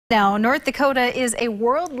Now, North Dakota is a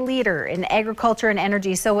world leader in agriculture and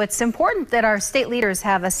energy, so it's important that our state leaders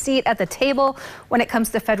have a seat at the table when it comes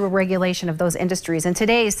to federal regulation of those industries. And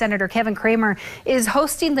today, Senator Kevin Cramer is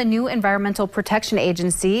hosting the new Environmental Protection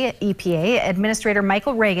Agency, EPA, Administrator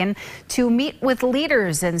Michael Regan, to meet with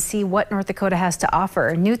leaders and see what North Dakota has to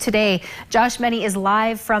offer. New today, Josh Meny is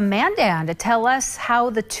live from Mandan to tell us how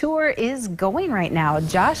the tour is going right now.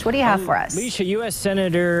 Josh, what do you have for us? Alicia, U.S.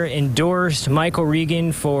 Senator endorsed Michael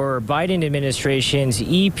Regan for Biden administration's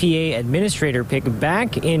EPA administrator pick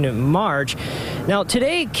back in March. Now,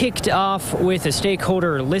 today kicked off with a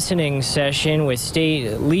stakeholder listening session with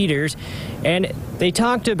state leaders, and they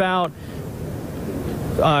talked about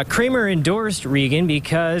Cramer endorsed Regan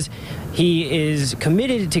because he is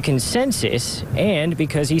committed to consensus and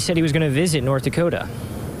because he said he was going to visit North Dakota.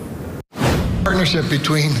 Partnership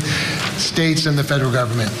between states and the federal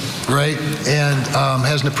government, right? And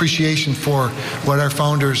has an appreciation for what our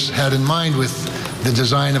founders had in mind with the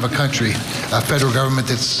design of a country, a federal government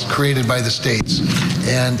that's created by the states,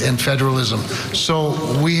 and federalism.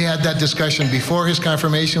 So we had that discussion before his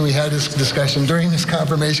confirmation. We had this discussion during his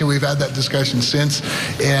confirmation. We've had that discussion since,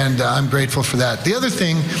 and I'm grateful for that. The other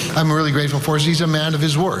thing I'm really grateful for is he's a man of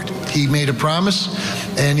his word. He made a promise,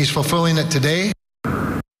 and he's fulfilling it today.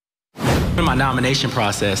 In my nomination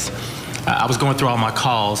process, I was going through all my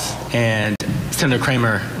calls, and Senator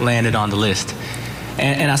Cramer landed on the list.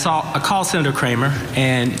 And I called Senator Cramer,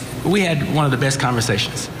 and we had one of the best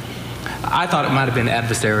conversations. I thought it might have been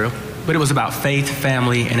adversarial, but it was about faith,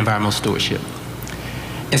 family, and environmental stewardship.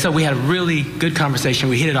 And so we had a really good conversation.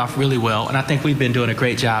 We hit it off really well, and I think we've been doing a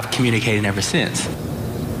great job communicating ever since.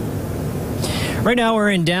 Right now we're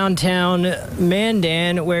in downtown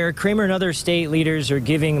Mandan, where Cramer and other state leaders are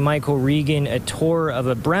giving Michael Regan a tour of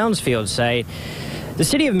a brownfield site. The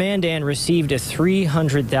city of Mandan received a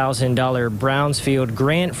 $300,000 brownfield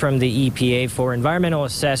grant from the EPA for environmental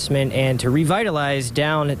assessment and to revitalize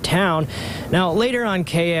downtown. Now, later on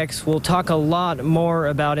KX, we'll talk a lot more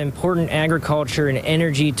about important agriculture and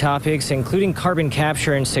energy topics, including carbon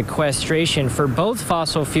capture and sequestration for both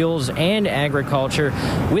fossil fuels and agriculture,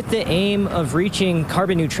 with the aim of reaching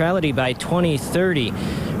carbon neutrality by 2030.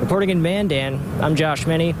 Reporting in Mandan, I'm Josh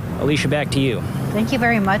Meny. Alicia, back to you. Thank you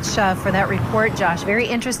very much for that report, Josh. Very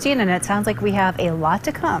interesting, and it sounds like we have a lot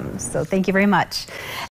to come. So thank you very much.